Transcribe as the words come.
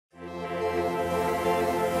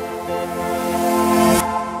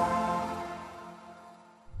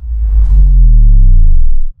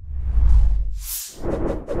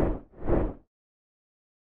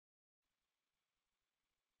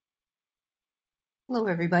Hello,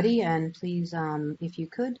 everybody, and please, if you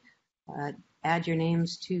could, uh, add your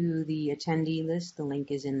names to the attendee list. The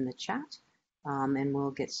link is in the chat, and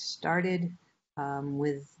we'll get started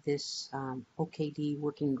with this OKD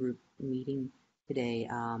working group meeting today.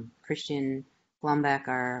 Christian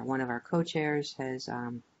Blombach, one of our co-chairs, has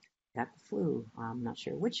got the flu. I'm not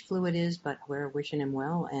sure which flu it is, but we're wishing him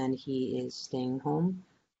well, and he is staying home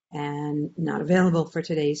and not available for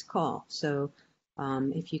today's call. So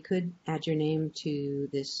if you could add your name to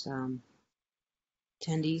this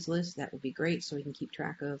attendees list, that would be great so we can keep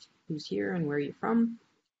track of who's here and where you're from.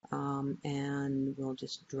 And we'll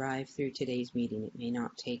just drive through today's meeting. It may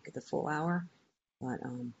not take the full hour, but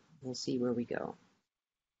we'll see where we go.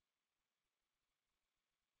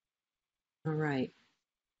 All right.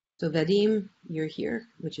 So Vadim, you're here,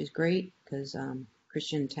 which is great because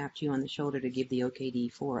Christian tapped you on the shoulder to give the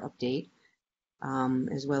OKD4 update.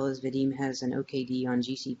 As well as Vadim has an OKD on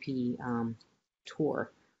GCP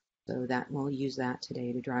tour. So that we'll use that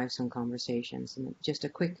today to drive some conversations. And just a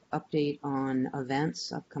quick update on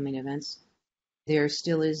events, upcoming events. There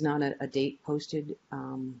still is not a date posted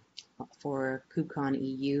for KubeCon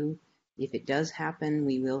EU. If it does happen,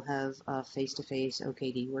 we will have a face-to-face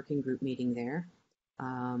OKD working group meeting there.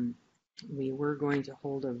 We were going to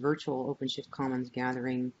hold a virtual OpenShift Commons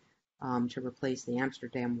gathering to replace the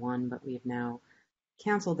Amsterdam one, but we have now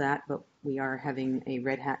canceled that, but we are having a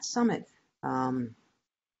Red Hat Summit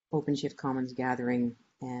OpenShift Commons gathering,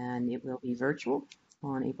 and it will be virtual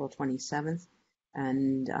on April 27th.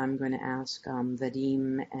 And I'm going to ask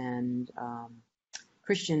Vadim and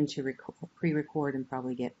Christian to pre-record and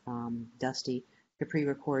probably get Dusty to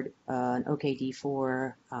pre-record an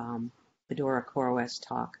OKD4 Fedora CoreOS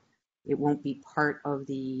talk. It won't be part of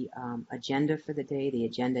the agenda for the day. The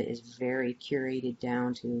agenda is very curated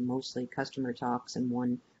down to mostly customer talks and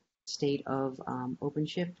one state of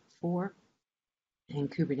OpenShift 4 and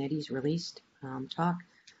Kubernetes released talk,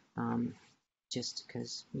 just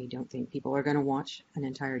because we don't think people are going to watch an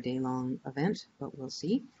entire day-long event, but we'll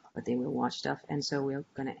see. But they will watch stuff, and so we're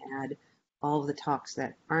going to add all of the talks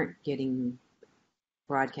that aren't getting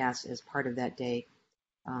broadcast as part of that day.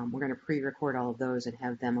 We're going to pre-record all of those and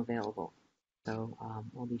have them available. So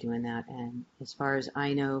we'll be doing that. And as far as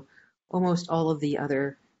I know, almost all of the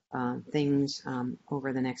other things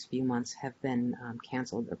over the next few months have been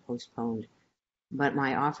canceled or postponed. But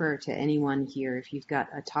my offer to anyone here, if you've got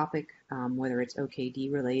a topic, whether it's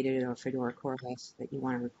OKD related or Fedora CoreOS that you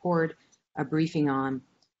want to record a briefing on,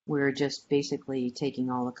 we're just basically taking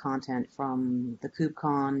all the content from the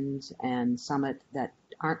KubeCons and Summit that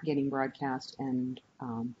aren't getting broadcast and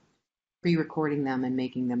pre-recording them and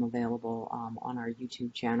making them available on our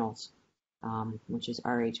YouTube channels, which is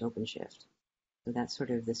RH OpenShift. So that's sort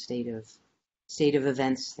of the state of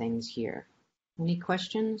events things here. Any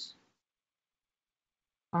questions,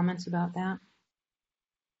 comments about that?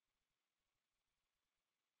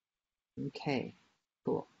 Okay,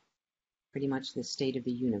 cool. Pretty much the state of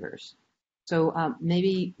the universe. So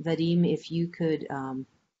maybe Vadim, if you could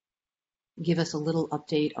give us a little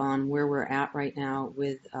update on where we're at right now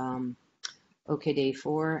with OKD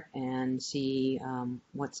 4 and see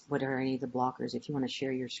what are any of the blockers, if you want to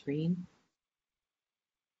share your screen.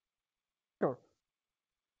 Sure.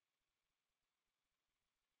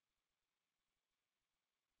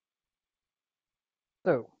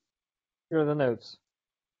 So, here are the notes.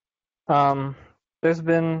 There's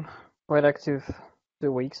been quite active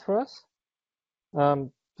 2 weeks for us.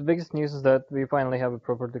 The biggest news is that we finally have a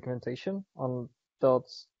proper documentation on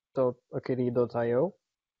docs.okd.io.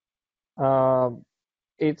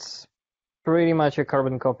 It's pretty much a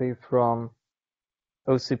carbon copy from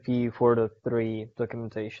OCP 4.3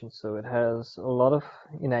 documentation, so it has a lot of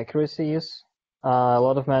inaccuracies, a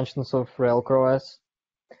lot of mentions of RailCoreOS.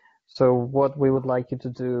 So what we would like you to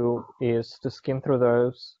do is to skim through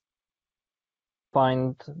those,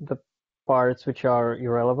 find the parts which are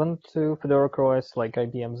irrelevant to Fedora CoreOS, like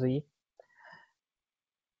IBM-Z,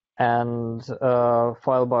 and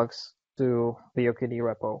filebox to the OKD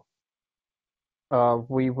repo.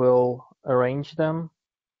 We will arrange them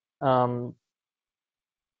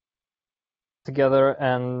together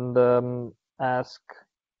and ask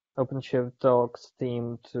OpenShift Docs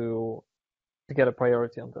team to get a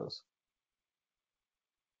priority on those.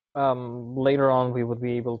 Later on, we would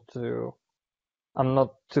be able to. I'm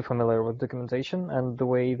not too familiar with documentation and the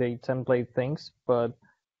way they template things, but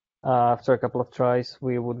after a couple of tries,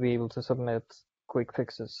 we would be able to submit quick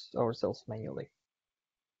fixes ourselves manually.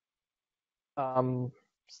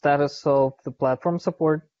 Status of the platform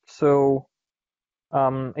support. So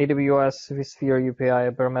AWS vSphere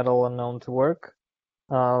UPI bare metal unknown to work.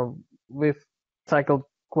 We've tackled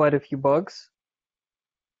quite a few bugs.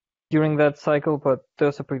 during that cycle, but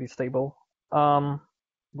those are pretty stable. But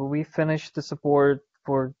we finished the support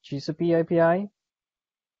for GCP API.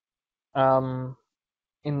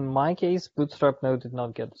 In my case, Bootstrap node did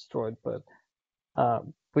not get destroyed, but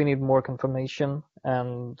we need more confirmation,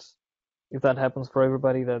 and if that happens for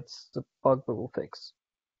everybody, that's the bug we will fix.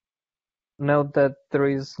 Note that there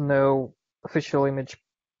is no official image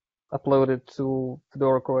uploaded to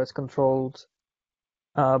Fedora CoreOS controlled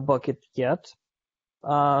bucket yet.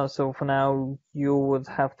 So for now, you would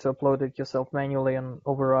have to upload it yourself manually and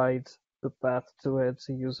override the path to it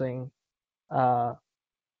using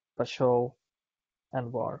special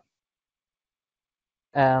and var.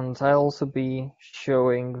 And I'll also be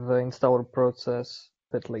showing the installer process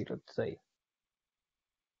a bit later today.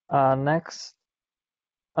 Next,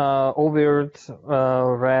 Overt,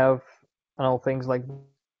 Rev, and all things like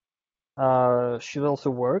should also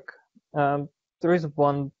work. There is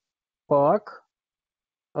one bug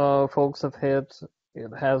folks have hit.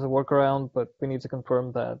 It has a workaround, but we need to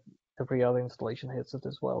confirm that every other installation hits it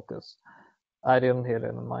as well, because I didn't hit it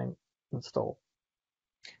in my install.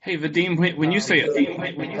 Hey, Vadim, when you say,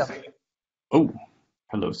 oh,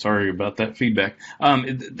 hello, sorry about that feedback.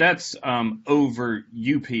 That's over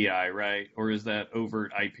UPI, right? Or is that over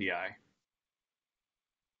IPI?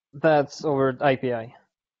 That's over IPI.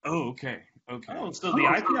 Oh, okay. Okay. Oh, so the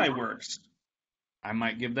IPI works. I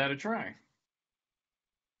might give that a try.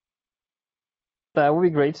 That would be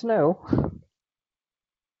great to know.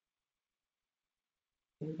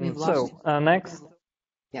 We've lost So, next,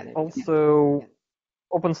 Yeah, there we go. also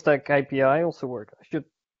OpenStack IPI also work.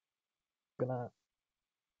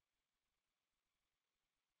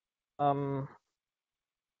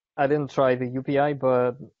 I didn't try the UPI,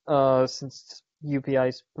 but since UPI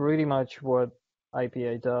is pretty much what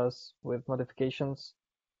IPI does with modifications,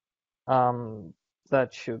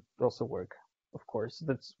 that should also work. Of course,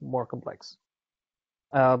 that's more complex.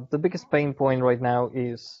 The biggest pain point right now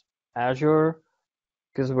is Azure,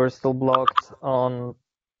 because we're still blocked on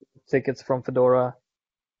tickets from Fedora.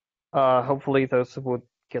 Hopefully those would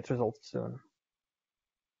get resolved soon.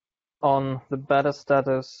 On the beta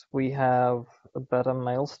status, we have a beta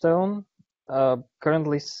milestone.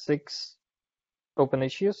 Currently 6 open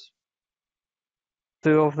issues.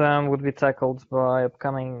 2 of them would be tackled by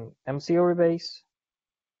upcoming MCO rebase.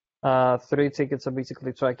 3 tickets are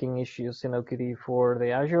basically tracking issues in OKD for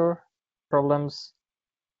the Azure problems,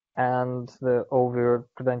 and the overt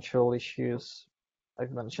credential issues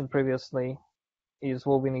I've mentioned previously is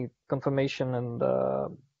what we need confirmation, and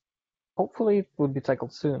hopefully it will be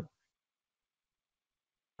tackled soon.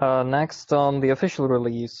 Next, on the official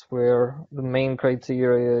release, where the main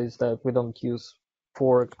criteria is that we don't use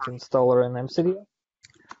forked installer and MCD,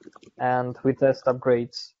 and we test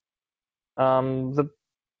upgrades. The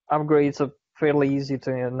upgrades are fairly easy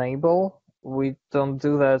to enable. We don't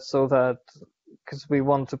do that because we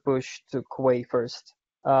want to push to Kuwait first.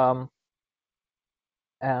 And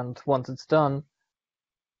once it's done,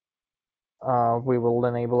 we will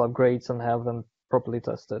enable upgrades and have them properly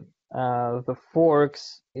tested. The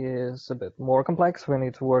forks is a bit more complex. We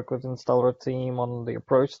need to work with the installer team on the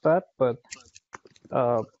approach to that, but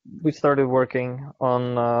we started working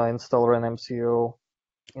on installer and MCO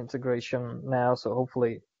integration now, so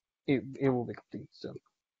hopefully it will be complete soon.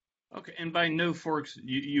 Okay, and by no forks,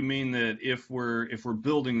 you mean that if we're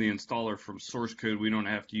building the installer from source code, we don't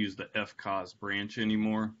have to use the fcos branch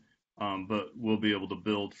anymore, but we'll be able to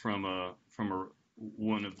build from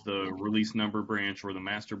one of the release number branch or the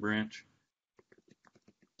master branch?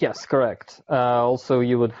 Yes, correct. Also,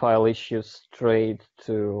 you would file issues straight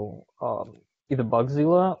to either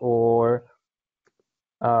Bugzilla or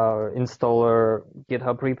installer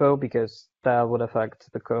GitHub repo, because that would affect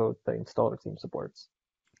the code the installer team supports.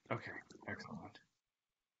 Okay, excellent.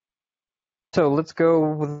 So let's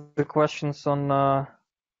go with the questions on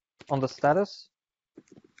the status.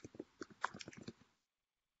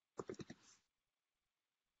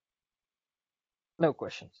 No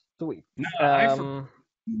questions. Sweet. No, I'm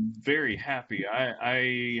very happy.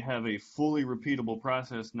 I have a fully repeatable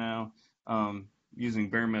process now using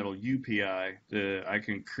bare metal UPI that I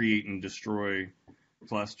can create and destroy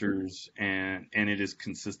clusters, and it is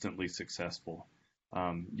consistently successful.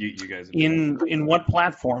 You guys in what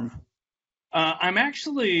platform? I'm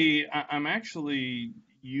actually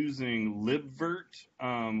using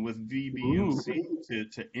libvirt with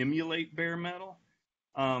VBMC to emulate bare metal.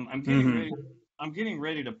 I'm getting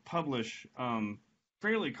ready to publish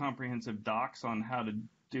fairly comprehensive docs on how to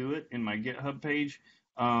do it in my GitHub page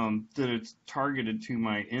that it's targeted to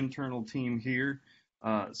my internal team here.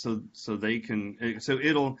 so they can, so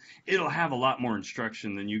it'll have a lot more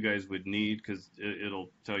instruction than you guys would need, because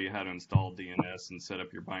it'll tell you how to install DNS and set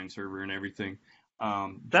up your bind server and everything.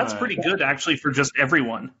 That's But pretty good, actually, for just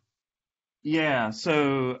everyone. yeah,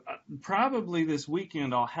 so probably this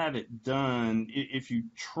weekend I'll have it done. If you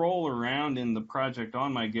troll around in the project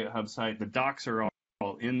on my GitHub site, the docs are all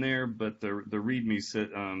in there, but the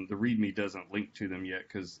README doesn't link to them yet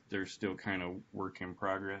because they're still kind of work in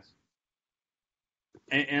progress.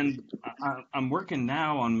 And I'm working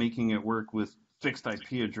now on making it work with fixed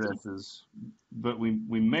IP addresses, but we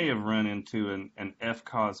may have run into an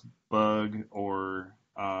FCOS bug or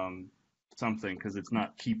something, because it's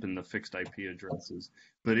not keeping the fixed IP addresses.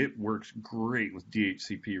 But it works great with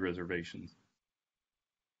DHCP reservations.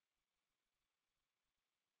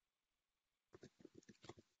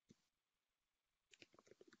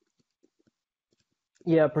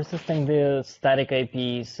 Yeah, persisting the static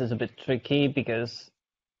IPs is a bit tricky because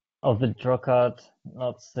of the drawcut,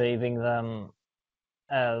 not saving them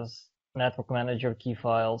as network manager key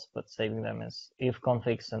files, but saving them as if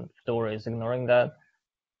configs, and Fedora is ignoring that.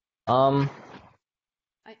 Yeah,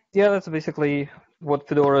 that's basically what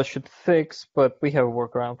Fedora should fix, but we have a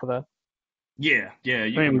workaround for that. Yeah, I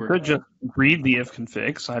mean, we could just read the if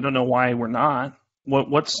configs. I don't know why we're not.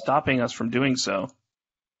 What's stopping us from doing so?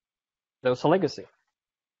 Those are legacy.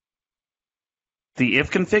 The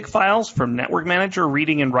if config files from Network Manager,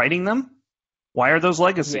 reading and writing them? Why are those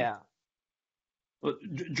legacy? Yeah. Well,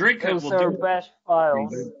 Drake Those will are do. bash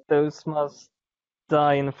files. Those must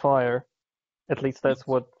die in fire. At least that's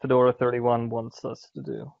what Fedora 31 wants us to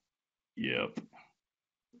do. Yep.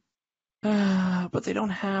 But they don't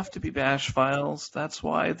have to be bash files. That's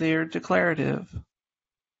why they're declarative.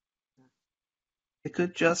 It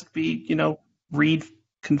could just be, read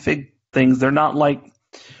config things. They're not like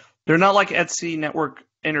Etsy network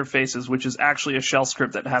interfaces, which is actually a shell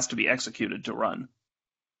script that has to be executed to run.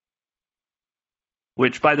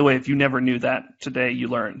 Which, by the way, if you never knew that, today you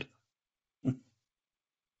learned.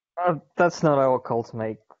 That's not our call to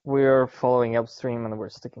make. We're following upstream and we're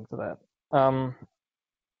sticking to that. In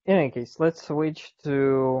any case, let's switch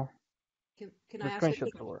to Can the I ask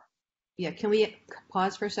screenshot tour. Yeah, can we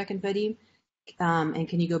pause for a second, Vadim? And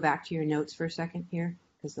can you go back to your notes for a second here?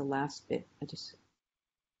 Because the last bit,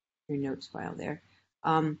 your notes file there.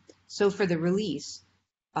 So for the release,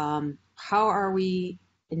 how are we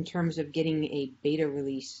in terms of getting a beta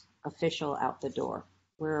release official out the door?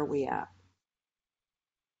 Where are we at?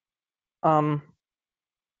 I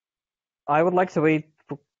would like to wait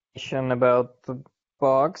for information about the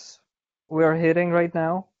bugs we are hitting right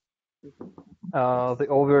now. The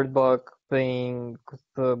overt bug being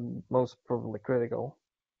the most probably critical.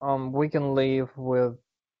 We can leave with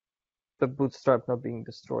the bootstrap not being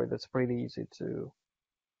destroyed. That's pretty easy to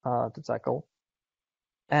tackle.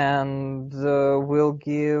 And we'll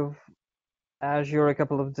give Azure a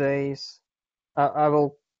couple of days. I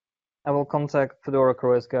will contact Fedora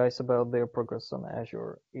CoreOS guys about their progress on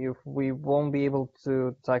Azure. If we won't be able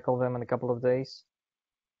to tackle them in a couple of days,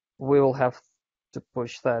 we will have to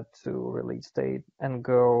push that to release date and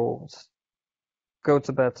go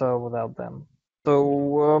to beta without them.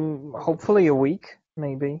 So hopefully a week,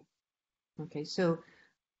 maybe. Okay, so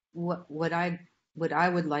what I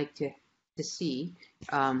would like to see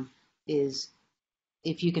is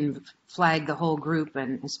if you can flag the whole group,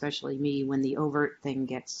 and especially me, when the overt thing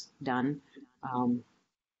gets done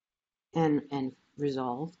and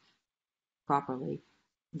resolved properly,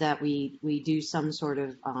 that we do some sort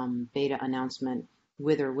of beta announcement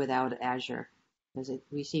with or without Azure, because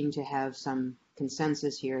we seem to have some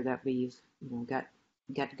consensus here that we've got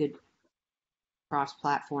good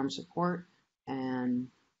cross-platform support, and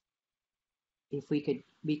if we could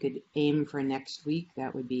aim for next week,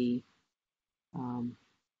 that would be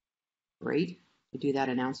great to do that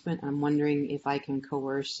announcement. I'm wondering if I can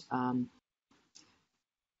coerce,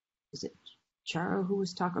 is it Charo who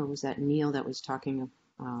was talking, or was that Neil that was talking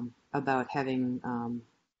about having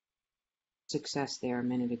success there a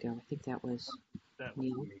minute ago? I think that was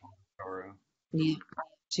Neil. Neil,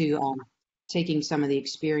 to taking some of the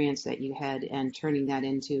experience that you had and turning that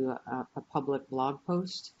into a public blog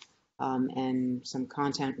post and some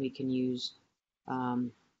content we can use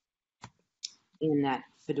in that,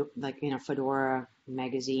 like in a Fedora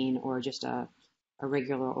magazine or just a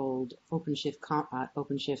regular old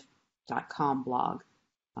OpenShift.com blog.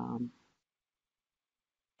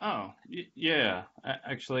 Yeah.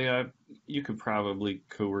 Actually, you could probably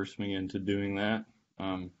coerce me into doing that.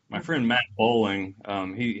 My friend Matt Bowling,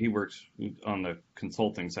 he works on the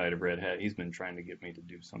consulting side of Red Hat. He's been trying to get me to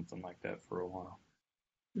do something like that for a while.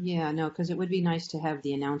 Yeah, no, because it would be nice to have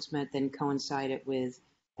the announcement then coincide it with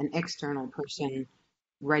an external person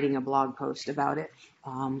writing a blog post about it.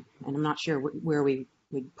 And I'm not sure where we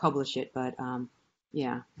would publish it, but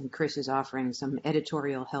yeah, and Chris is offering some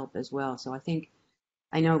editorial help as well. So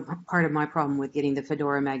I know part of my problem with getting the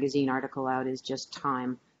Fedora magazine article out is just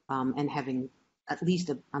time, and having at least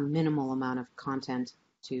a minimal amount of content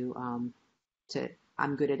to to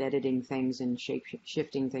I'm good at editing things and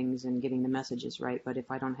shifting things and getting the messages right. But if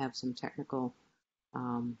I don't have some technical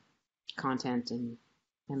um, content and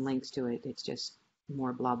links to it, it's just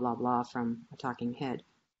more blah blah blah from a talking head.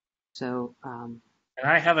 So And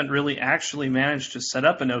I haven't really actually managed to set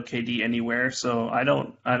up an OKD anywhere, so I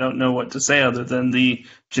don't know what to say other than the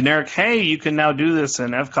generic, hey, you can now do this,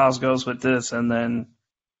 and FCOS goes with this, and then,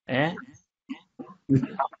 eh?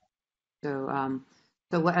 so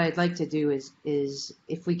so what I'd like to do is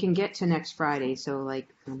if we can get to next Friday. So like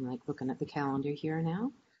I'm like looking at the calendar here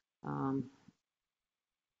now. Um,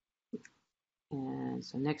 and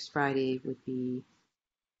so next Friday would be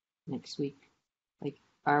next week. Like,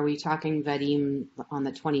 are we talking Vadim on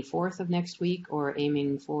the 24th of next week, or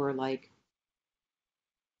aiming for like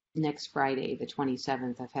next Friday, the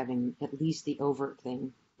 27th, of having at least the overt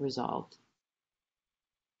thing resolved?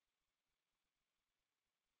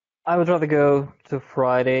 I would rather go to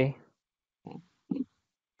Friday Okay.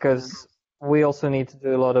 because we also need to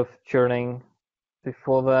do a lot of churning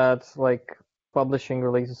before that, like publishing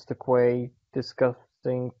releases to Quay,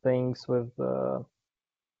 discussing things with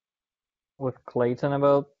Clayton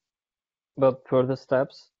about further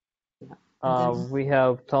steps. Yeah. And then We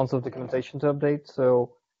have tons of documentation to update,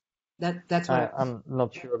 so that's what I'm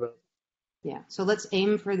not sure about. yeah. So let's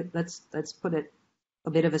aim for let's put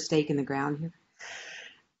a bit of a stake in the ground here.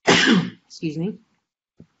 Excuse me.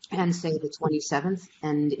 And say the 27th.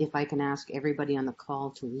 And if I can ask everybody on the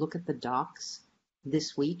call to look at the docs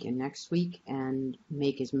this week and next week and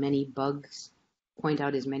make as many bugs, point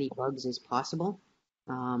out as many bugs as possible.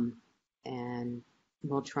 And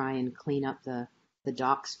we'll try and clean up the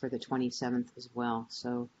docs for the 27th as well.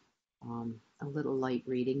 So a little light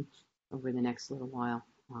reading over the next little while,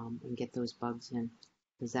 and get those bugs in,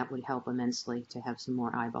 because that would help immensely to have some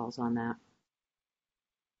more eyeballs on that.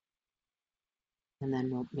 And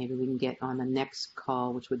then maybe we can get on the next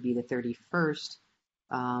call, which would be the 31st,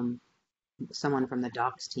 someone from the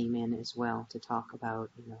docs team in as well to talk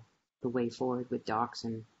about, the way forward with docs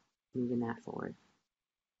and moving that forward.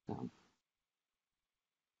 So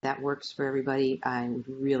that works for everybody. I would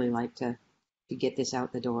really like to get this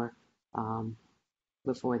out the door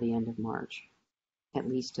before the end of March, at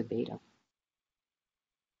least to beta.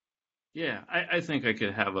 Yeah, I think I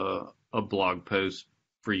could have a blog post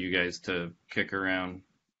for you guys to kick around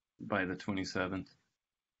by the 27th,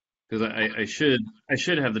 because I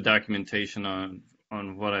should have the documentation on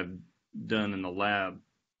what I've done in the lab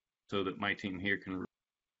so that my team here can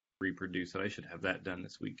reproduce it. I should have that done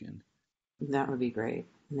this weekend. That would be great.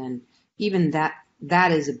 And then even that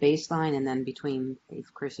is a baseline, and then between,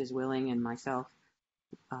 if Chris is willing, and myself,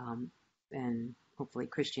 and hopefully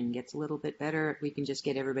Christian gets a little bit better, we can just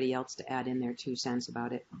get everybody else to add in their 2 cents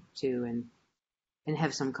about it too, and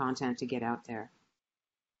have some content to get out there.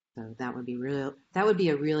 So that would be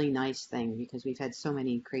a really nice thing, because we've had so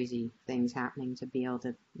many crazy things happening, to be able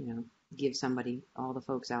to, give somebody, all the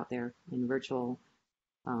folks out there in virtual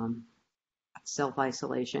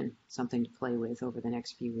self-isolation, something to play with over the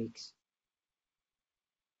next few weeks.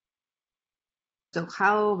 So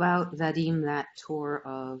how about, Vadim, that tour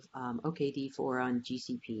of OKD4 on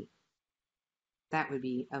GCP? That would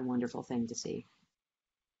be a wonderful thing to see.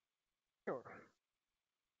 Sure.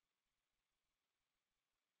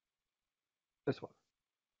 This one.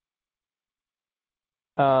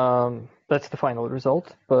 That's the final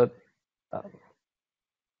result, but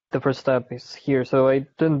the first step is here. So I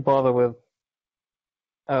didn't bother with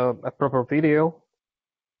a proper video.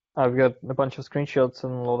 I've got a bunch of screenshots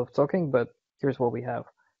and a lot of talking, but here's what we have.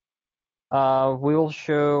 We will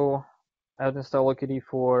show how to install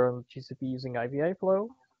OKD4 on GCP using IVI flow,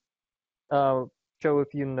 show a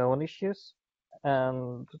few known issues,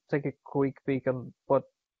 and take a quick peek on what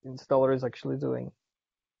the installer is actually doing.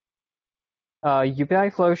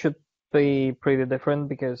 UPI flow should be pretty different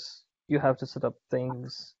because you have to set up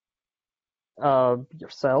things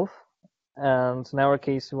yourself, and in our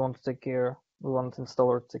case, we want the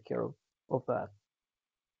installer to take care of that.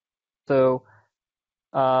 So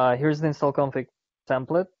here's the install config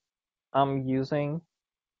template I'm using.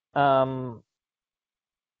 There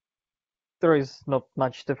is not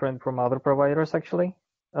much different from other providers, actually.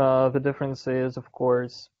 The difference is, of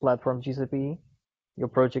course, platform GCP, your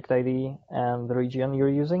project ID, and the region you're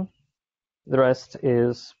using. The rest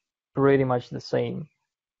is pretty much the same.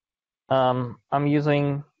 I'm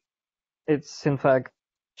using, it's in fact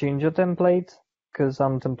Jinja template, because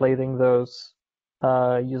I'm templating those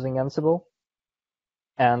using Ansible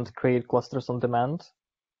and create clusters on demand.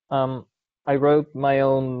 I wrote my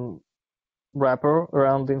own wrapper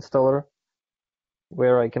around the installer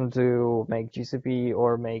where I can make GCP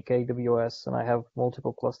or make AWS, and I have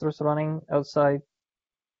multiple clusters running outside.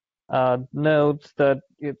 Note that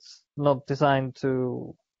it's not designed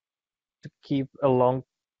to keep a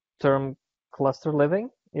long-term cluster living.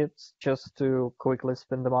 It's just to quickly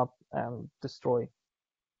spin them up and destroy.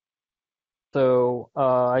 So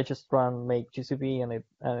I just run make GCP and it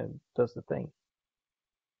does the thing.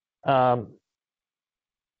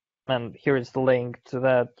 And here is the link to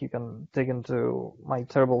that. You can dig into my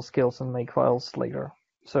terrible skills and make files later.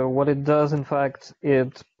 So what it does, in fact,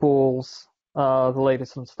 it pulls the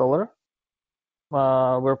latest installer.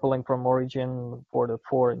 We're pulling from origin for the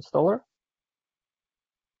 4 installer.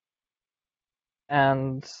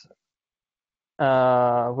 And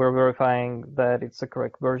we're verifying that it's the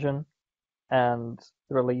correct version and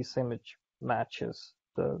the release image matches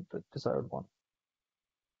the desired one.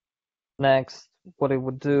 Next, what it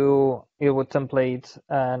would do, it would template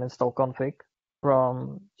an install config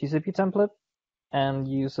from GCP template and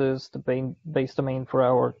uses the base domain for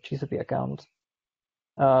our GCP account.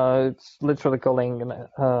 It's literally calling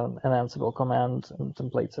an Ansible command and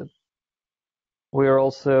templates it. We are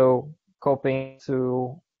also copying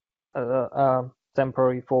to a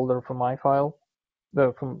temporary folder for my file,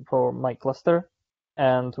 for my cluster,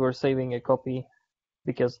 and we're saving a copy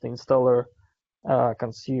because the installer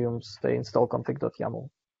consumes the install config.yaml.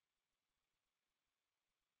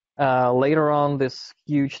 Later on, this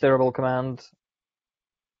huge terrible command,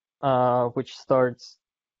 which starts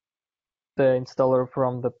the installer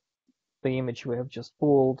from the image we have just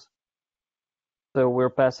pulled. So we're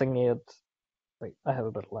passing it. Wait, I have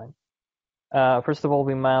a better line. First of all,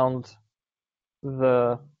 we mount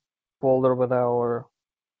the folder with our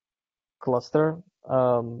cluster,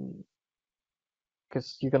 because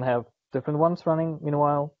you can have different ones running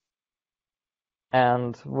meanwhile.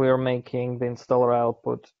 And we're making the installer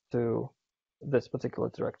output to this particular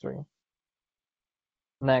directory.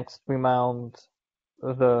 Next, we mount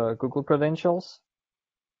the Google credentials.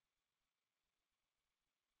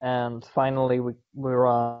 And finally, we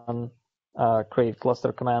run create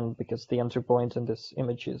cluster command because the entry point in this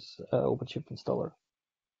image is OpenShift installer.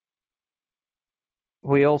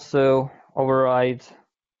 We also override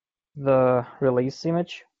the release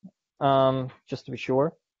image, just to be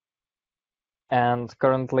sure. And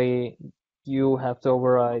currently, you have to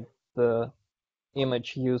override the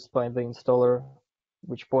image used by the installer,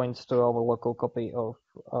 which points to our local copy of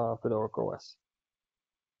Fedora CoreOS.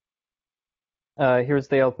 Here's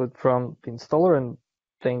the output from the installer, and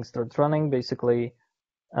things start running. Basically,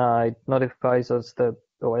 it notifies us that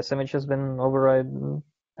the OS image has been overridden,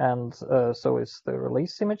 and so is the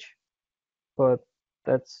release image. But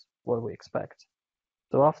that's what we expect.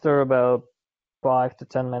 So after about 5 to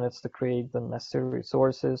 10 minutes to create the necessary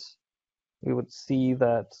resources, we would see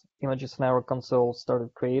that images in our console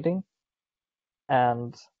started creating,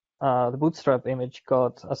 and the Bootstrap image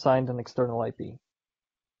got assigned an external IP.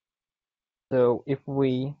 So if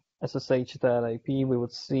we SSH that IP, we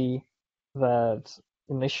would see that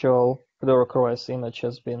initial Fedora CoreOS image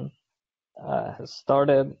has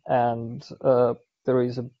started, and there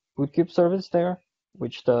is a Bootkube service there,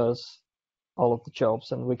 which does all of the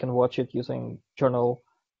jobs, and we can watch it using journal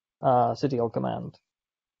ctl command.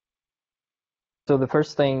 So the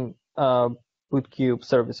first thing Bootkube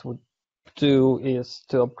service would do is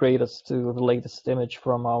to upgrade us to the latest image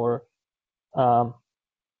from our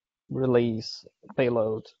release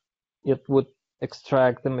payload. It would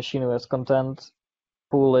extract the machineOS content,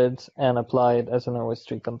 pull it, and apply it as an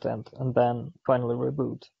OS3 content, and then finally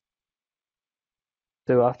reboot.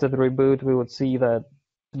 So after the reboot, we would see that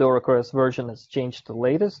Fedora CoreOS version has changed to the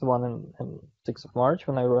latest, one in 6th of March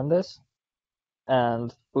when I run this,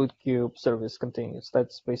 and Bootkube service continues.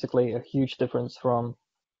 That's basically a huge difference from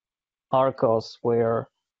Arcos, where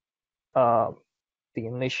the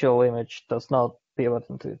initial image does not pivot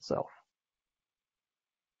into itself.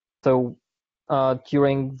 So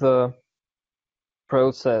during the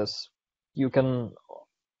process, you can,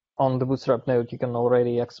 on the Bootstrap node, you can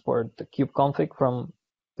already export the kubeconfig from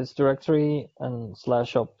this directory and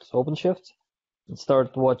 /opt OpenShift and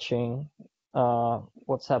start watching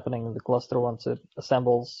what's happening in the cluster once it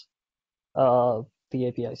assembles the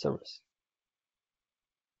API service.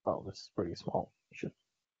 Oh, this is pretty small. It should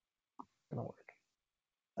gonna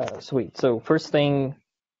work. Sweet. So first thing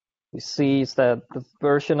we see is that the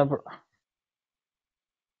version of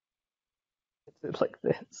It's like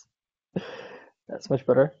this. That's much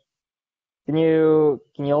better. Can you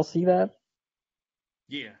all see that?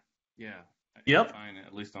 Yeah, yeah. Yep. Fine,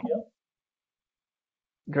 at least on.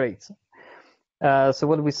 Great. So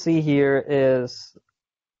what we see here is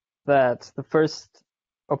that the first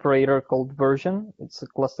operator called version, it's a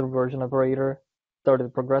cluster version operator,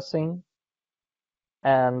 started progressing,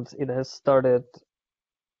 and it has started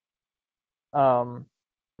the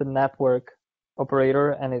network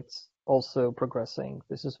operator, and it's also progressing.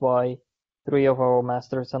 This is why 3 of our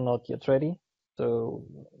masters are not yet ready. So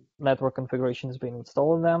network configuration is being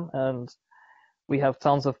installed in them, and we have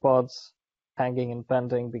tons of pods hanging and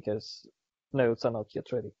pending because nodes are not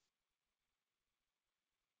yet ready.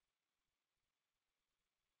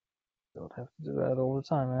 Don't have to do that all the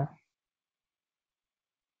time, eh?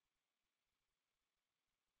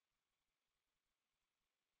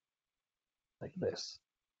 Like this.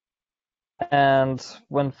 And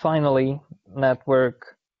when finally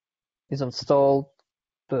network is installed,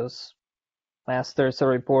 those masters are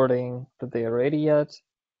reporting that they are ready yet,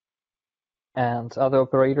 and other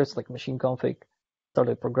operators like machine config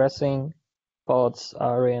started progressing, pods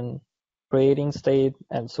are in creating state,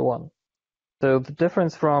 and so on. So the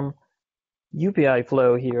difference from UPI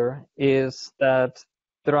flow here is that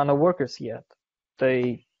there are no workers yet.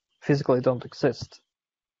 They physically don't exist.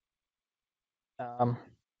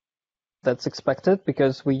 That's expected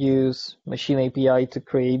because we use machine API to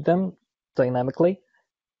create them dynamically.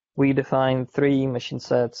 We define 3 machine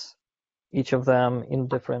sets, each of them in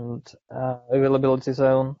different availability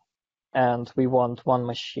zone, and we want 1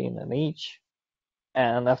 machine in each.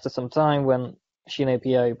 And after some time, when machine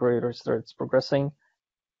API operator starts progressing,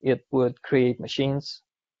 it would create machines.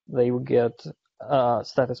 They would get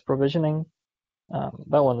status provisioning.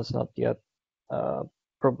 That one is not yet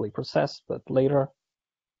probably processed, but later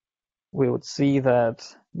we would see that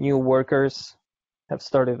new workers have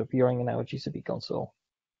started appearing in our GCP console.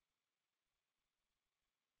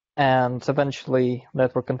 And eventually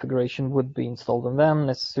network configuration would be installed on them,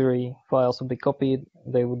 necessary files would be copied,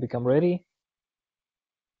 they would become ready.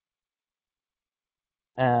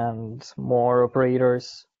 And more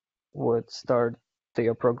operators would start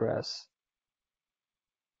their progress.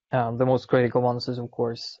 The most critical ones is, of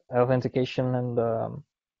course, authentication and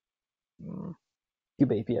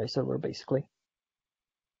Kube API server, basically.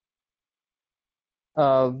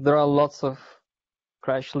 There are lots of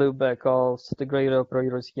crash loopback calls to degrade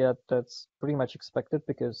operators yet. That's pretty much expected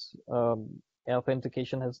because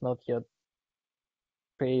authentication has not yet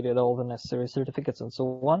created all the necessary certificates and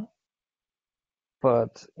so on.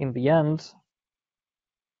 But in the end,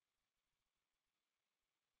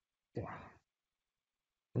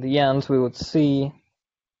 we would see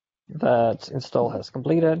that install has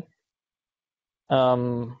completed.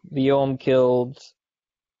 The ohm killed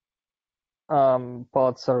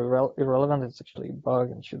pods are irrelevant. It's actually a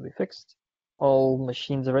bug and should be fixed. All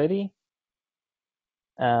machines are ready,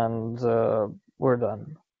 and we're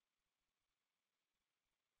done.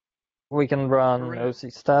 We can run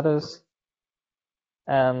OC status,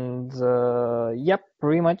 and yep,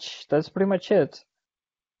 that's pretty much it.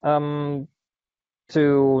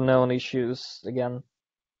 2 known issues again.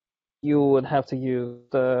 You would have to use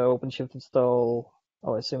the OpenShift install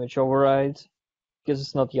OS image override because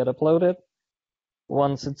it's not yet uploaded.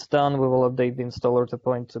 Once it's done, we will update the installer to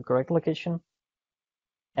point to correct location.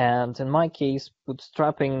 And in my case,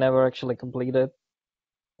 bootstrapping never actually completed.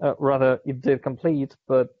 Rather, it did complete,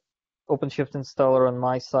 but OpenShift installer on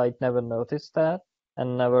my side never noticed that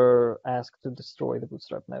and never asked to destroy the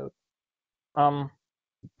bootstrap node.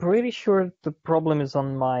 Pretty sure the problem is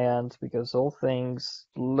on my end because all things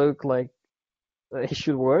look like they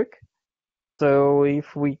should work. So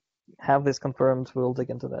if we have this confirmed, we'll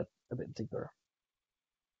dig into that a bit deeper.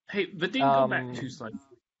 Hey, Vadim, go back 2 slides.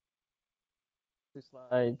 2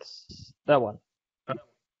 slides. That one.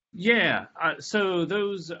 Yeah. So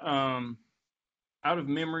those out of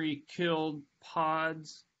memory killed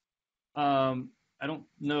pods. I don't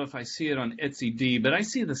know if I see it on etcd, but I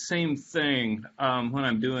see the same thing when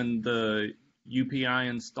I'm doing the UPI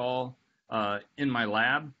install in my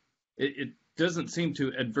lab. It doesn't seem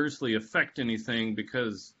to adversely affect anything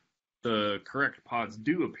because the correct pods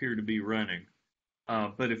do appear to be running.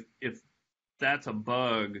 But if that's a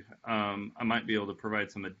bug, I might be able to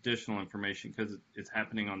provide some additional information because it's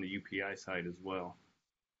happening on the UPI side as well.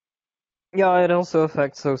 Yeah, it also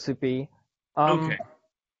affects OCP.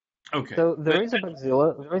 Okay. So there is a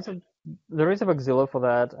Bugzilla. There is a Bugzilla for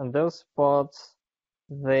that, and those pods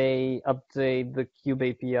they update the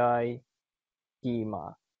Kube API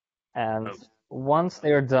schema, and once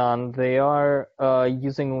they're done, they are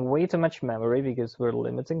using way too much memory because we're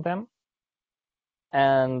limiting them.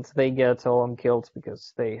 and they get all killed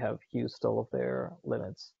because they have used all of their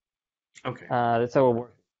limits. Okay. That's our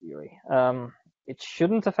working theory. It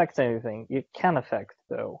shouldn't affect anything. It can affect,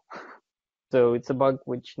 though. So it's a bug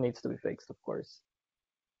which needs to be fixed, of course.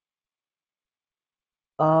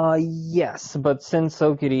 Yes, but since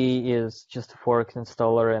OKD is just a fork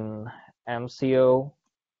installer in MCO,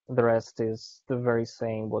 the rest is the very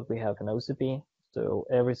same what we have in OCP. So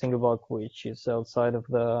every single bug which is outside of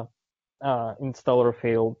the installer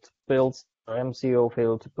failed builds or MCO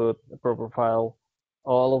failed to put a proper file,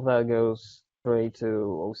 all of that goes straight to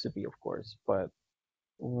OCP, of course. But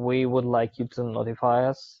we would like you to notify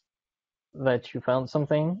us that you found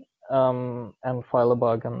something and file a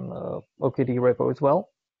bug on OKD repo as well,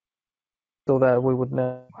 so that we would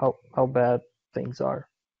know how bad things are.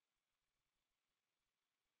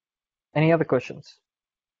 Any other questions?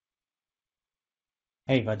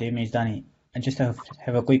 Hey, Vadim, it's Danny. I just have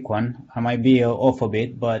a quick one. I might be off a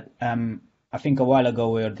bit, but I think a while ago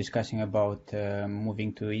we were discussing about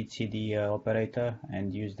moving to etcd operator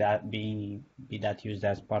and use that be that used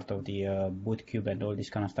as part of the boot cube and all this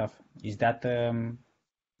kind of stuff. Is that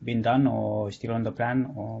been done or still on the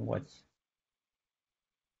plan or what's?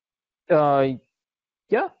 Yeah,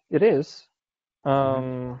 it is.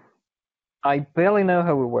 I barely know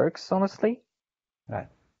how it works, honestly. Right.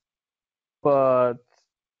 But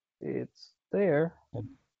it's there.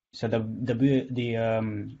 So the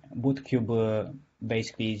boot cube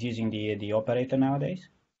basically is using the operator nowadays,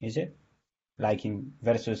 is it? Like in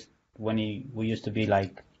versus when we used to be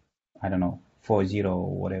like, I don't know, 4.0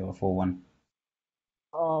 or whatever, 4.1.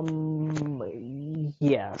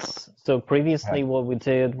 Yes. So previously what we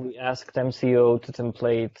did, we asked MCO to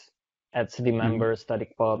template etcd member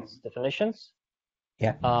static pods definitions.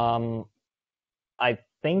 Yeah. I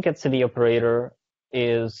think etcd operator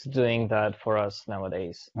is doing that for us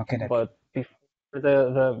nowadays. Okay. But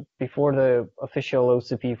before the official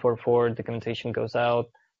OCP 4.4 documentation goes out,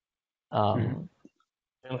 I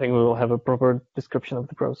don't think we will have a proper description of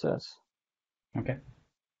the process. Okay.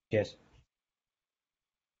 Yes.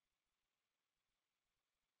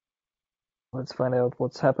 Let's find out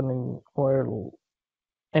what's happening.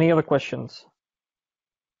 Any other questions?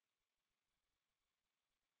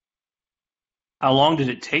 How long did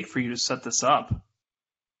it take for you to set this up?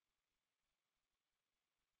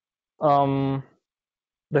 The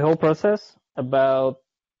whole process, about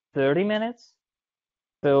 30 minutes.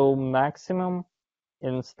 So maximum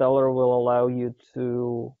installer will allow you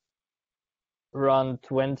to run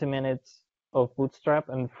 20 minutes of Bootstrap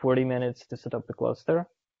and 40 minutes to set up the cluster.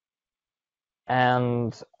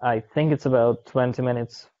 And I think it's about 20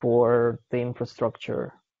 minutes for the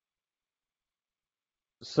infrastructure.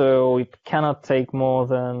 So it cannot take more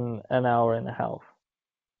than an hour and a half.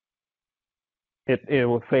 It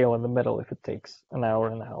will fail in the middle if it takes an hour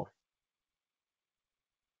and a half.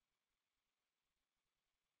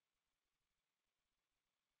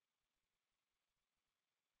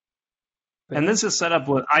 And this is set up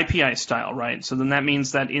with IPI style, right? So then that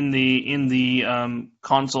means that in the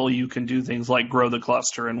console you can do things like grow the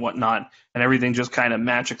cluster and whatnot, and everything just kind of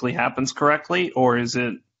magically happens correctly, or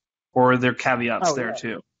are there caveats there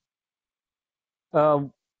too?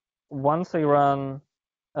 Once I run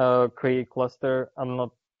create cluster, I'm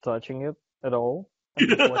not touching it at all. I'm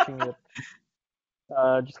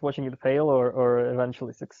just watching it fail or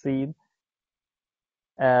eventually succeed.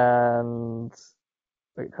 And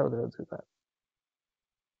wait, how did I do that?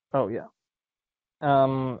 Oh yeah.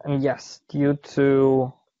 And yes, due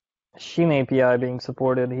to machine API being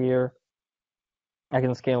supported here, I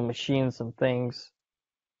can scale machines and things.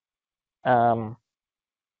 And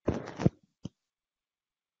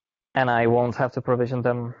I won't have to provision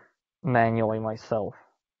them manually myself.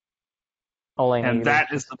 All I need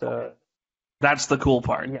is that's the cool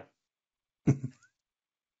part. Yeah.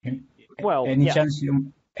 Well,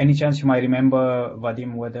 Any chance you might remember,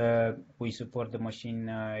 Vadim, whether we support the machine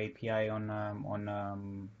API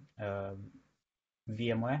on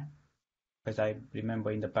VMware? Because I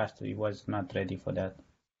remember in the past it was not ready for that.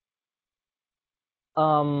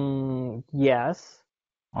 Yes.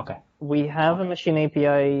 Okay. We have a machine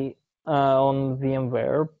API on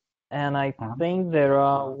VMware, and I think there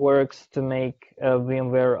are works to make a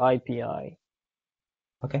VMware IPI.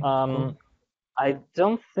 Okay. Cool. I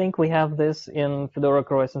don't think we have this in Fedora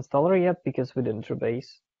CoreOS installer yet because we didn't rebase,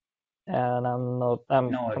 and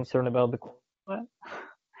I'm concerned about the quality.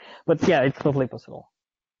 But yeah, it's totally possible.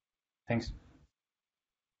 Thanks.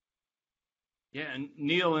 Yeah, and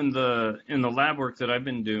Neil, in the lab work that I've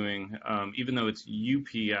been doing, even though it's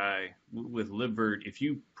UPI with libvirt, if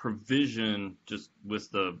you provision just with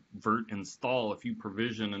the virt install, if you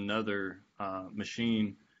provision another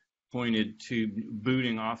machine pointed to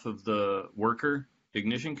booting off of the worker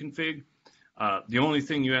ignition config, the only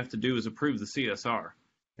thing you have to do is approve the CSR,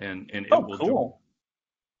 and it Oh, will join. cool.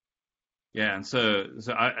 Yeah, and so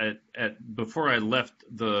before I left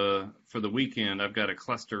for the weekend, I've got a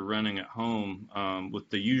cluster running at home with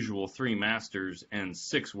the usual 3 masters and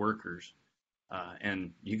 6 workers,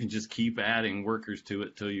 and you can just keep adding workers to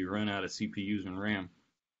it till you run out of CPUs and RAM.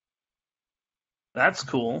 That's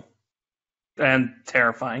cool and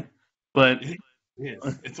terrifying, but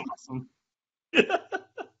Yes, it's awesome.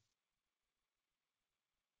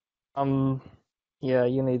 Yeah,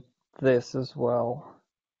 you need this as well.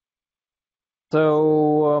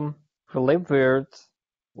 So for libvirt,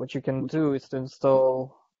 what you can do is to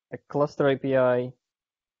install a cluster API,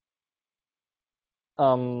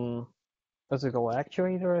 what's it called,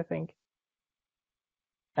 actuator, I think,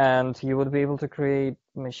 and you would be able to create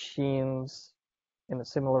machines in a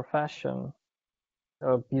similar fashion,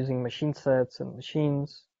 using machine sets and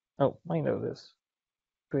machines. Oh, I know this.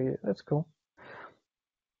 That's cool.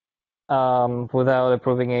 Without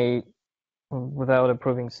approving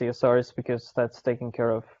CSRs, because that's taken care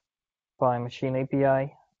of by machine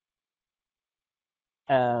API.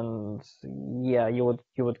 And yeah, you would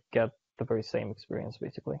get the very same experience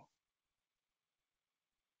basically.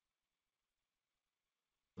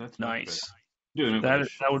 That's nice. Doing it That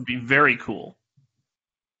would be very cool.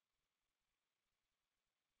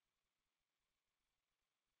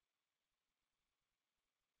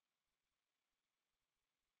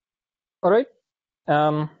 All right.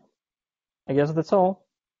 I guess that's all.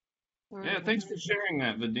 Yeah, thanks for sharing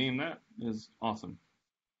that, Vadim. That is awesome.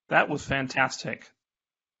 That was fantastic.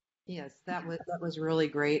 Yes, that was really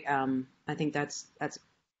great. I think that's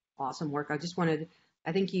awesome work. I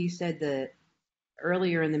think you said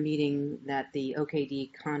earlier in the meeting that the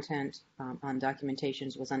OKD content on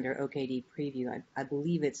documentations was under OKD preview. I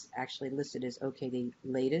believe it's actually listed as OKD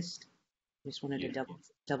latest. Just wanted to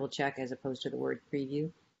double check as opposed to the word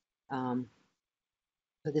preview.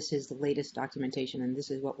 So this is the latest documentation, and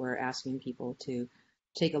this is what we're asking people to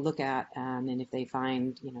take a look at. And if they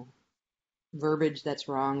find, verbiage that's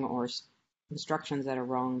wrong or instructions that are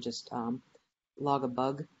wrong, just log a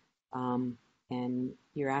bug. And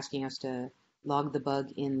you're asking us to log the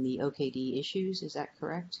bug in the OKD issues. Is that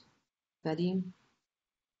correct, Vadim?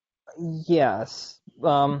 Yes.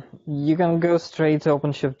 You can go straight to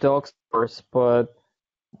OpenShift docs first, but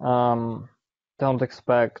don't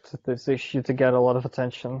expect this issue to get a lot of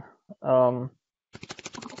attention. And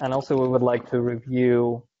also, we would like to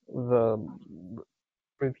review the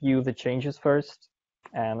changes first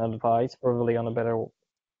and advise probably on a better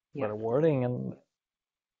wording and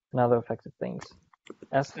other effective things.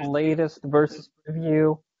 As for latest versus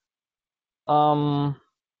preview,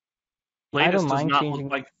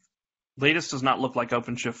 Latest does not look like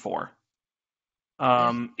OpenShift 4.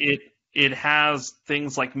 It has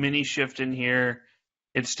things like mini-shift in here.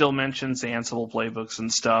 It still mentions Ansible playbooks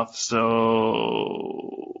and stuff,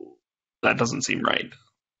 so that doesn't seem right.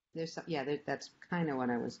 That's kind of what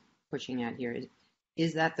I was pushing at here.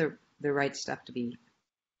 Is that the right stuff to be?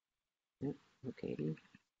 Okay.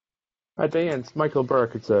 Hi, Dan. It's Michael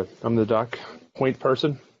Burke. I'm the doc point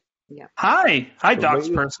person. Yeah. Hi, docs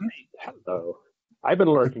person. Hello. I've been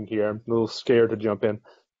lurking here. I'm a little scared to jump in.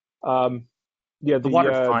 The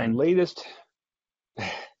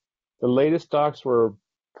latest docs were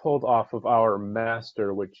pulled off of our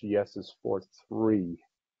master, which is 4.3.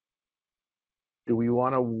 Do we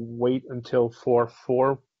want to wait until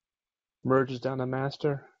 4.4 merges down to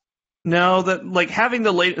master? No, that having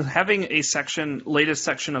a latest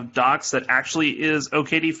section of docs that actually is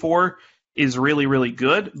OKD4 is really, really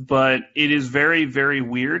good, but it is very, very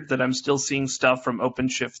weird that I'm still seeing stuff from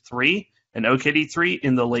OpenShift 3 and OKD3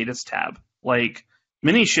 in the latest tab.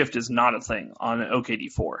 Mini-shift is not a thing on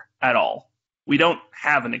OKD4 at all. We don't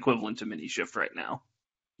have an equivalent to mini-shift right now.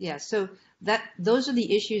 Yeah, so those are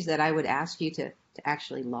the issues that I would ask you to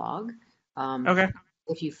actually log. Okay.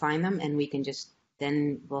 If you find them, and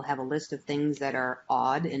then we'll have a list of things that are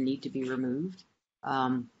odd and need to be removed.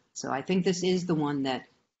 So I think this is the one that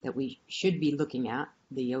we should be looking at,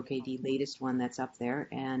 the OKD latest one that's up there.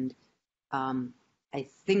 And I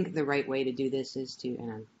think the right way to do this is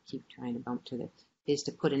and I keep trying to bump to is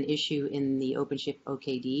to put an issue in the OpenShift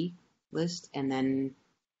OKD list, and then,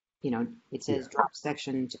 it says drop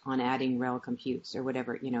section on adding rel computes or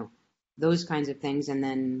whatever, those kinds of things. And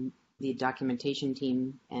then the documentation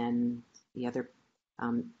team and the other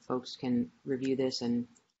folks can review this and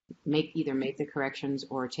either make the corrections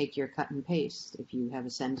or take your cut and paste. If you have a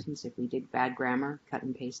sentence, if we did bad grammar, cut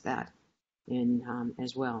and paste that in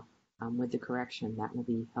as well with the correction. That will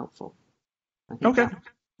be helpful. I think Okay.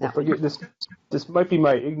 that Forget this. This might be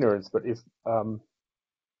my ignorance, but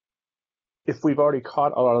if we've already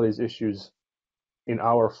caught a lot of these issues in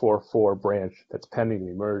our 4.4 branch that's pending to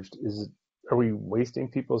be merged, are we wasting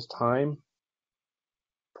people's time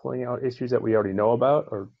pulling out issues that we already know about,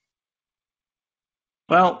 or?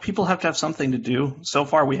 Well, people have to have something to do. So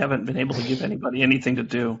far, we haven't been able to give anybody anything to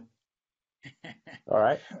do. All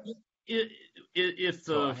right. If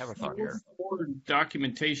So I the have a thought here.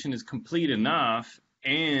 documentation is complete enough,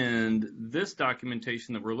 and this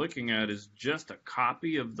documentation that we're looking at is just a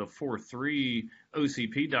copy of the 4.3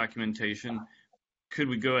 OCP documentation, could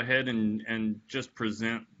we go ahead and just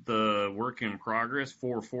present the work in progress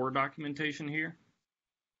 4.4 documentation here?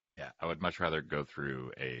 Yeah, I would much rather go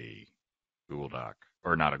through a Google Doc,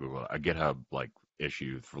 or not a GitHub like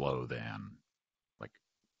issue flow than like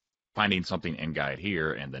finding something in guide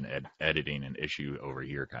here and then editing an issue over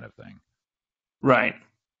here kind of thing. Right.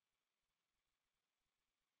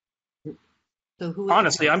 So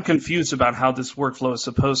Honestly, I'm confused about how this workflow is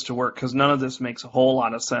supposed to work because none of this makes a whole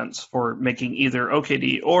lot of sense for making either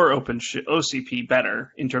OKD or OCP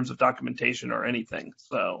better in terms of documentation or anything.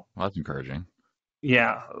 So, well, that's encouraging.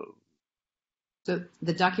 Yeah. So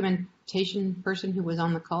the documentation person who was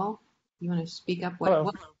on the call, you want to speak up?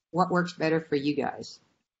 What works better for you guys?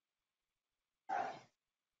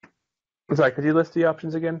 Sorry, could you list the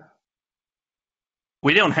options again?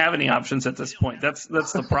 We don't have any options at this point. That's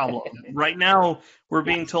the problem. Right now, we're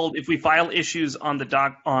being told if we file issues on the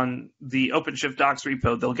OpenShift docs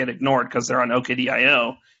repo, they'll get ignored because they're on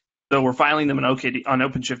OKD.io. So we're filing them on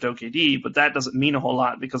OpenShift OKD, but that doesn't mean a whole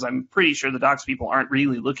lot because I'm pretty sure the docs people aren't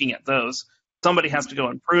really looking at those. Somebody has to go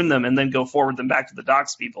and prune them and then go forward them back to the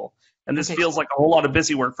docs people. And this feels like a whole lot of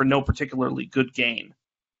busy work for no particularly good gain.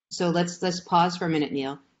 So let's pause for a minute,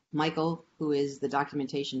 Neil. Michael, who is the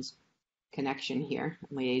documentation's connection here,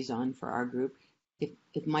 liaison for our group. If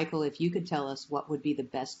Michael, if you could tell us what would be the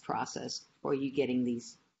best process for you getting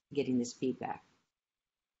this feedback.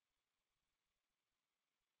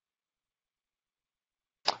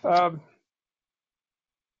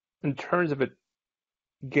 In terms of it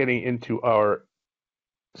getting into our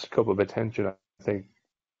scope of attention, I think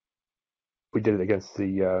we did it against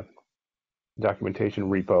the documentation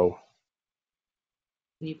repo.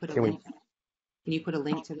 Can you put a link? Can you put a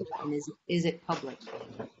link to that? And is it public?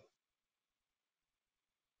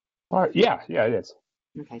 Yeah, it is.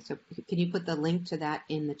 Okay, so can you put the link to that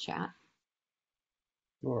in the chat?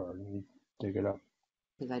 Sure, let me dig it up.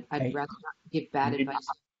 Because I'd rather not give bad advice.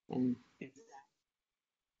 And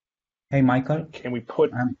Hey, Michael. Can we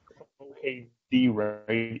put OKD right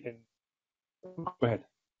in? Go ahead.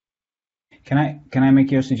 Can I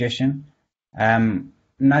make you a suggestion?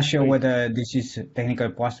 Not sure whether this is technically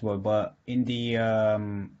possible, but in the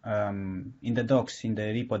docs, in the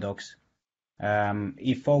repo docs,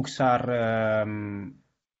 if folks are,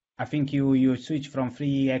 I think you switch from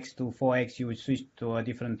 3x to 4x, you would switch to a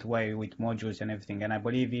different way with modules and everything. And I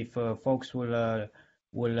believe if folks will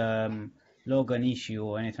log an issue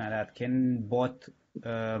or anything like that, can bot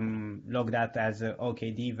log that as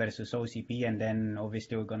OKD versus OCP, and then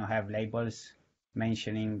obviously we're gonna have labels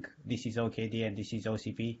mentioning this is OKD and this is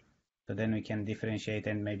OCP, so then we can differentiate,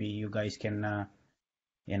 and maybe you guys can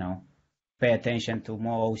pay attention to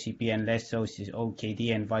more OCP and less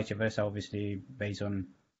OKD, and vice versa, obviously based on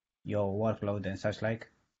your workload and such like.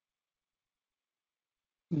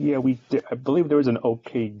 Yeah, I believe there was an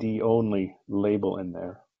OKD only label in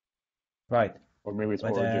there. Right. Or maybe it's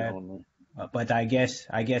origin only. But I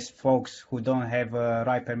guess folks who don't have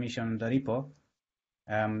write permission on the repo,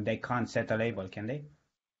 they can't set a label, can they?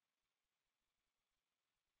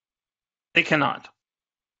 They cannot.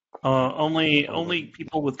 Only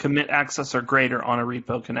people with commit access or greater on a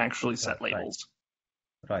repo can actually set labels.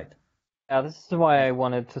 Right. Yeah, this is why I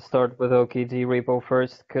wanted to start with OKD repo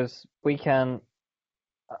first, because we can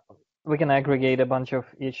aggregate a bunch of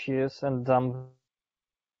issues and dump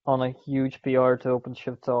on a huge PR to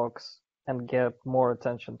OpenShift docs and get more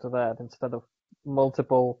attention to that instead of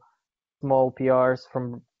multiple small PRs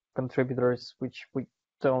from contributors which we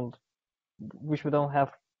don't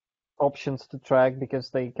have options to track because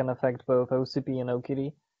they can affect both OCP and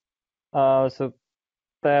OKD. So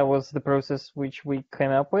that was the process which we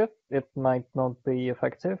came up with. It might not be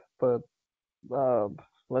effective, but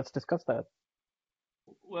let's discuss that.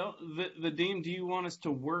 Well, Vadim, do you want us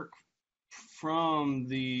to work from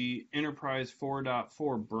the Enterprise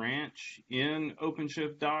 4.4 branch in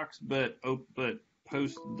OpenShift docs, but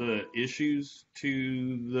post the issues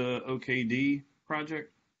to the OKD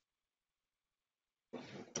project?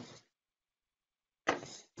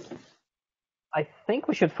 I think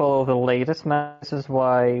we should follow the latest. This is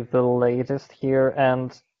why the latest here,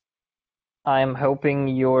 and I'm hoping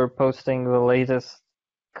you're posting the latest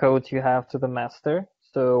code you have to the master.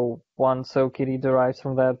 So once OKD derives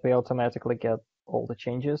from that, we automatically get all the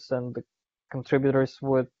changes, and the contributors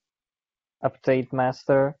would update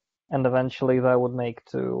master, and eventually that would make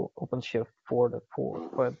to OpenShift 4.4.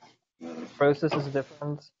 But the process is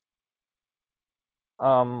different.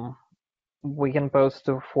 We can post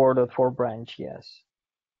to 4.4 branch, yes.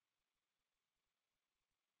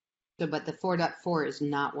 So, but the 4.4 is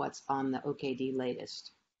not what's on the OKD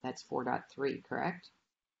latest. That's 4.3, correct?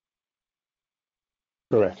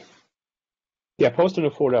 Correct. Yeah, posting a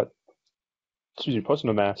 4. Posting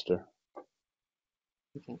a master.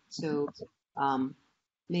 Okay, so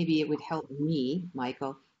maybe it would help me,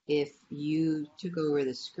 Michael, if you took over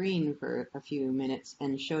the screen for a few minutes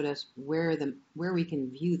and showed us where we can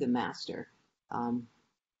view the master, and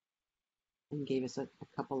gave us a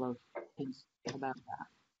couple of hints about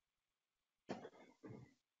that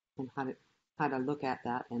and how to look at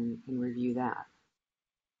that and review that.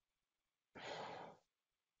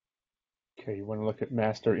 Okay, you want to look at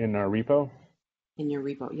master in our repo? In your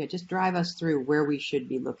repo. Yeah, just drive us through where we should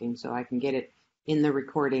be looking so I can get it in the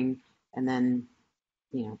recording and then,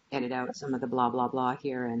 edit out some of the blah, blah, blah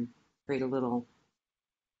here and create a little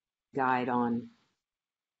guide on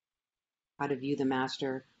how to view the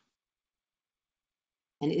master.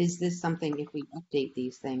 And is this something, if we update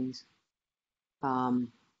these things,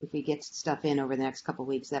 if we get stuff in over the next couple of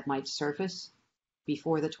weeks, that might surface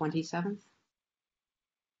before the 27th?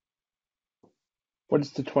 What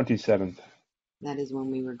is the 27th? That is when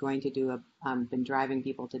we were going to do been driving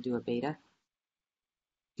people to do a beta.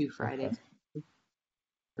 2 Fridays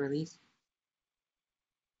release.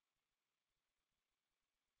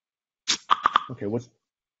 Okay,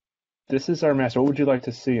 this is our master. What would you like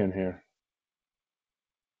to see in here?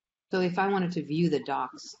 So if I wanted to view the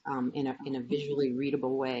docs in a visually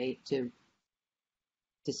readable way to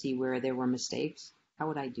see where there were mistakes, how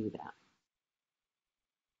would I do that?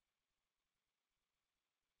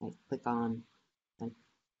 I click on.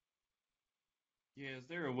 Yeah, is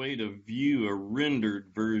there a way to view a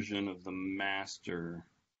rendered version of the master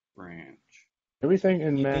branch? Everything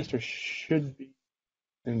in master should be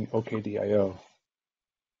in OKDIO.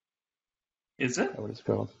 Is it? That's what it's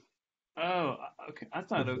called. Oh, okay. I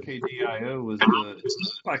thought OKDIO was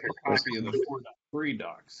like a copy of the 4.3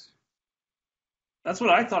 docs. That's what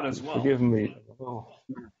I thought as well. Forgive me. Oh.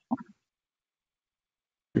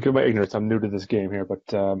 Forgive my ignorance. I'm new to this game here,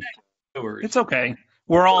 but No worries. It's okay.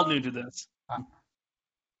 We're all new to this.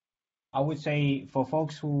 I would say for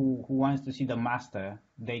folks who wants to see the master,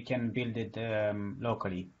 they can build it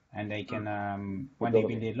locally, and they can when they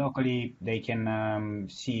build it locally, they can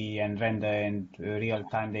see and render in real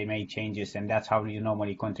time. They make changes, and that's how you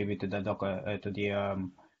normally contribute to the Docker to the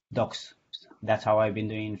docs. That's how I've been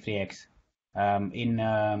doing in FreeX.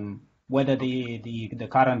 Whether the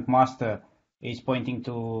current master is pointing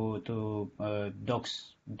to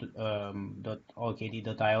docs.okd.io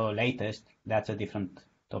latest, that's a different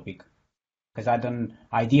topic. Because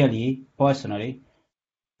ideally, personally,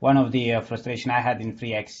 one of the frustration I had in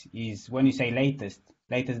FreeX is when you say latest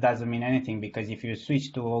doesn't mean anything, because if you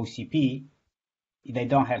switch to OCP, they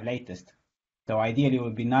don't have latest. So ideally, it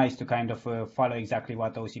would be nice to kind of follow exactly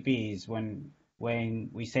what OCP is. When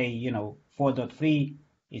we say, 4.3,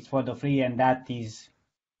 it's 4.3, and that is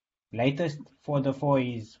latest.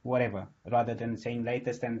 4.4 is whatever, rather than saying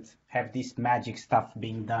latest and have this magic stuff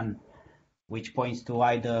being done, which points to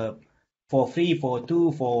either 4.3,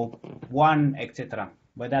 4.2, 4.1, etc.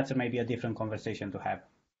 But that's maybe a different conversation to have.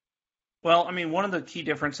 Well, I mean, one of the key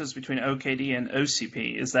differences between OKD and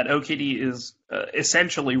OCP is that OKD is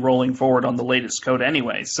essentially rolling forward on the latest code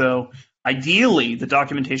anyway. So ideally, the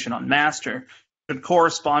documentation on master should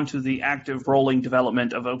correspond to the active rolling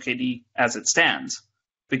development of OKD as it stands.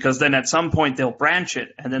 Because then at some point they'll branch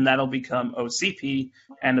it, and then that'll become OCP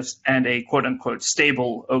and a quote-unquote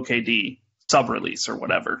stable OKD sub-release or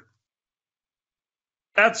whatever.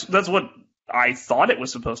 That's what I thought it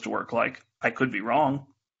was supposed to work like. I could be wrong.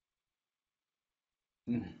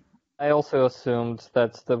 I also assumed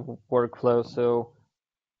that's the workflow. So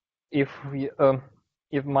if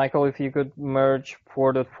Michael, if you could merge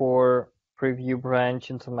 4.4 preview branch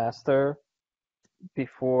into master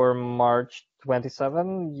before March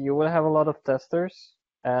 27, you will have a lot of testers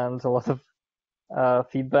and a lot of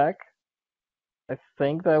feedback. I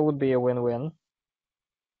think that would be a win-win.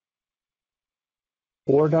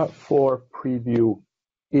 4.4 preview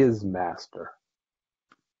is master.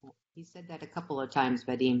 He said that a couple of times,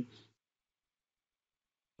 Vadim.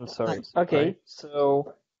 I'm sorry. But Okay, Right.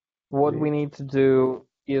 so what we need to do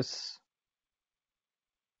is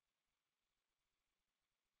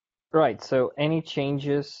right. So any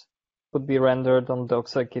changes would be rendered on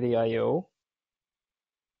docs.okd.io,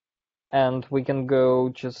 and we can go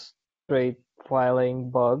just straight filing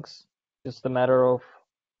bugs. Just a matter of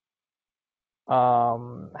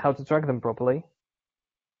how to track them properly.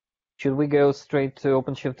 Should we go straight to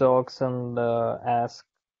OpenShift docs and ask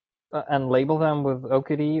and label them with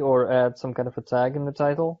OKD, or add some kind of a tag in the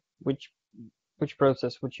title? Which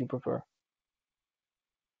process would you prefer?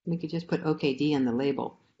 we could just put OKD in the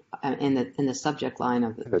label, in the subject line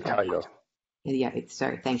of The title. Yeah,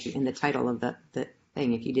 sorry, thank you. In the title of the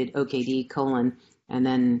thing, if you did OKD : and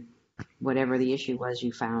then whatever the issue was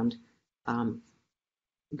you found,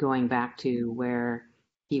 going back to where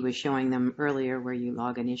he was showing them earlier, where you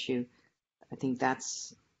log an issue, I think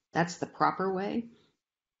that's the proper way.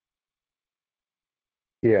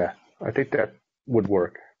 Yeah, I think that would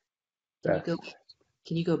work. Can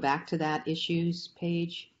you go back to that issues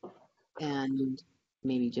page and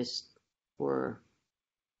maybe just for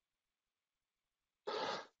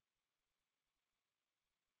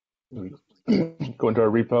Go into our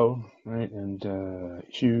repo, right, and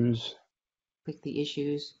issues. click the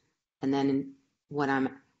issues, and then what I'm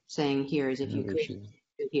saying here is if you could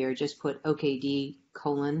here just put OKD :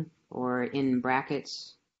 or in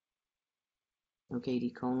brackets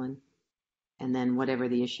OKD : and then whatever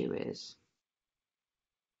the issue is.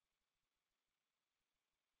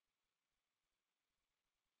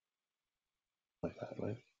 Like that,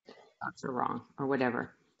 right? Docs are wrong or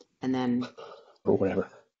whatever, and then Or whatever.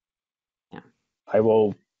 Yeah. I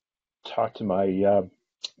will talk to my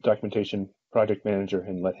documentation project manager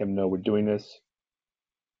and let him know we're doing this,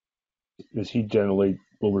 because he generally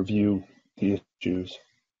will review the issues.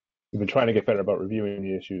 We've been trying to get better about reviewing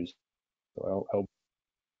the issues, so I'll help.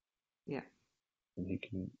 Yeah.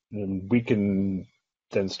 And we can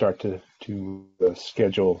then start to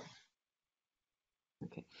schedule.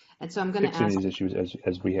 Okay, and so I'm going to fixing ask these issues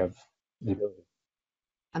as we have the ability.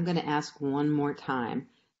 I'm going to ask one more time,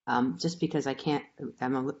 just because I can't.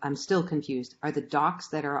 I'm still confused. Are the docs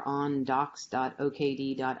that are on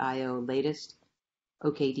docs.okd.io latest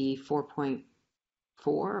OKD 4.4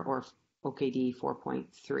 or OKD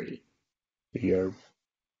 4.3? They're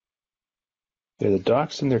the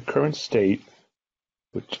docs in their current state,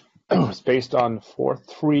 which is based on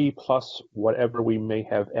 4.3 plus whatever we may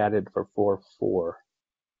have added for 4.4.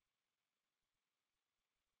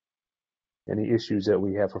 Any issues that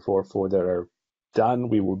we have for 4.4 that are done,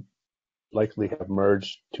 we will likely have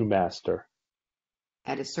merged to master.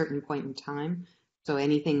 At a certain point in time. So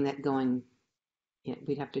anything that going,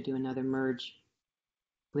 we'd have to do another merge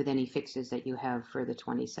with any fixes that you have for the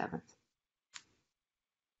 27th.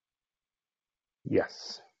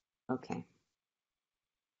 Yes. Okay.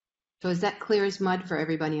 So is that clear as mud for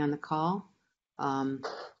everybody on the call? All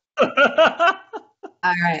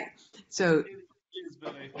right. So It is,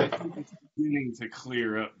 but I think it's beginning to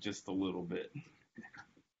clear up just a little bit.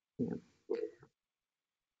 yeah.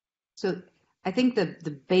 So I think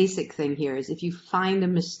the basic thing here is if you find a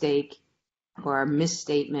mistake or a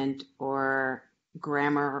misstatement or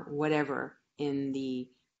grammar, whatever, in the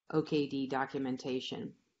OKD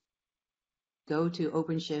documentation, go to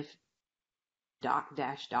OpenShift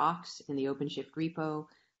docs in the OpenShift repo,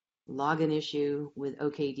 log an issue with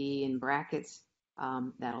OKD in brackets,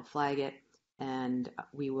 that'll flag it, and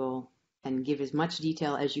we will give as much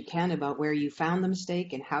detail as you can about where you found the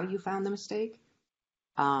mistake and how you found the mistake,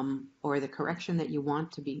 or the correction that you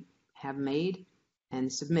want to have made,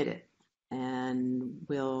 and submit it. And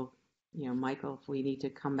we'll, Michael, if we need to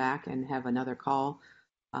come back and have another call,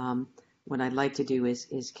 what I'd like to do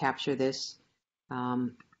is capture this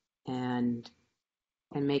and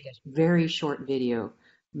make a very short video,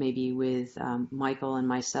 maybe with Michael and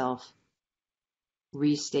myself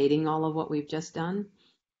restating all of what we've just done,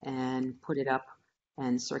 and put it up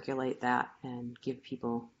and circulate that and give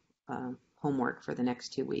people homework for the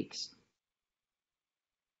next 2 weeks.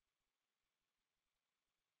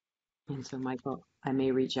 And so, Michael, I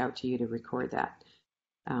may reach out to you to record that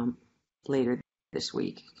later this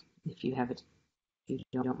week, if you have it, if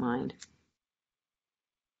you don't mind.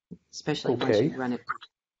 Especially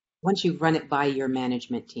once you run it by your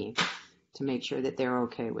management team, to make sure that they're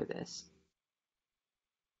okay with this.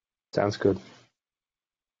 Sounds good.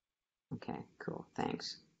 Okay, cool.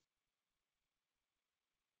 Thanks.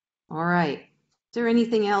 All right. Is there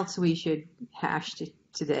anything else we should hash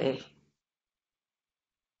today?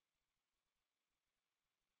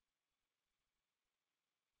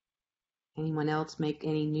 Anyone else make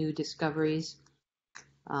any new discoveries,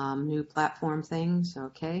 new platform things?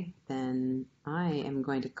 Okay, then I am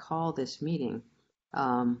going to call this meeting.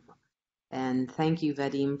 And thank you,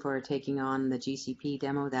 Vadim, for taking on the GCP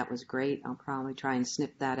demo. That was great. I'll probably try and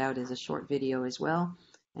snip that out as a short video as well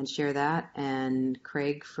and share that. And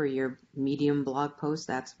Craig, for your Medium blog post,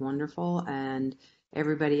 that's wonderful. And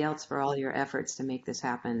everybody else for all your efforts to make this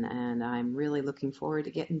happen. And I'm really looking forward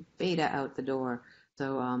to getting beta out the door.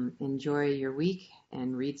 So enjoy your week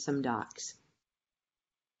and read some docs.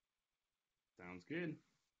 Sounds good.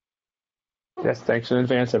 Yes, thanks in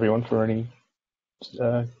advance, everyone, for any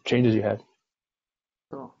changes you had.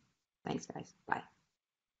 Cool. Thanks, guys. Bye.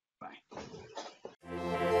 Bye.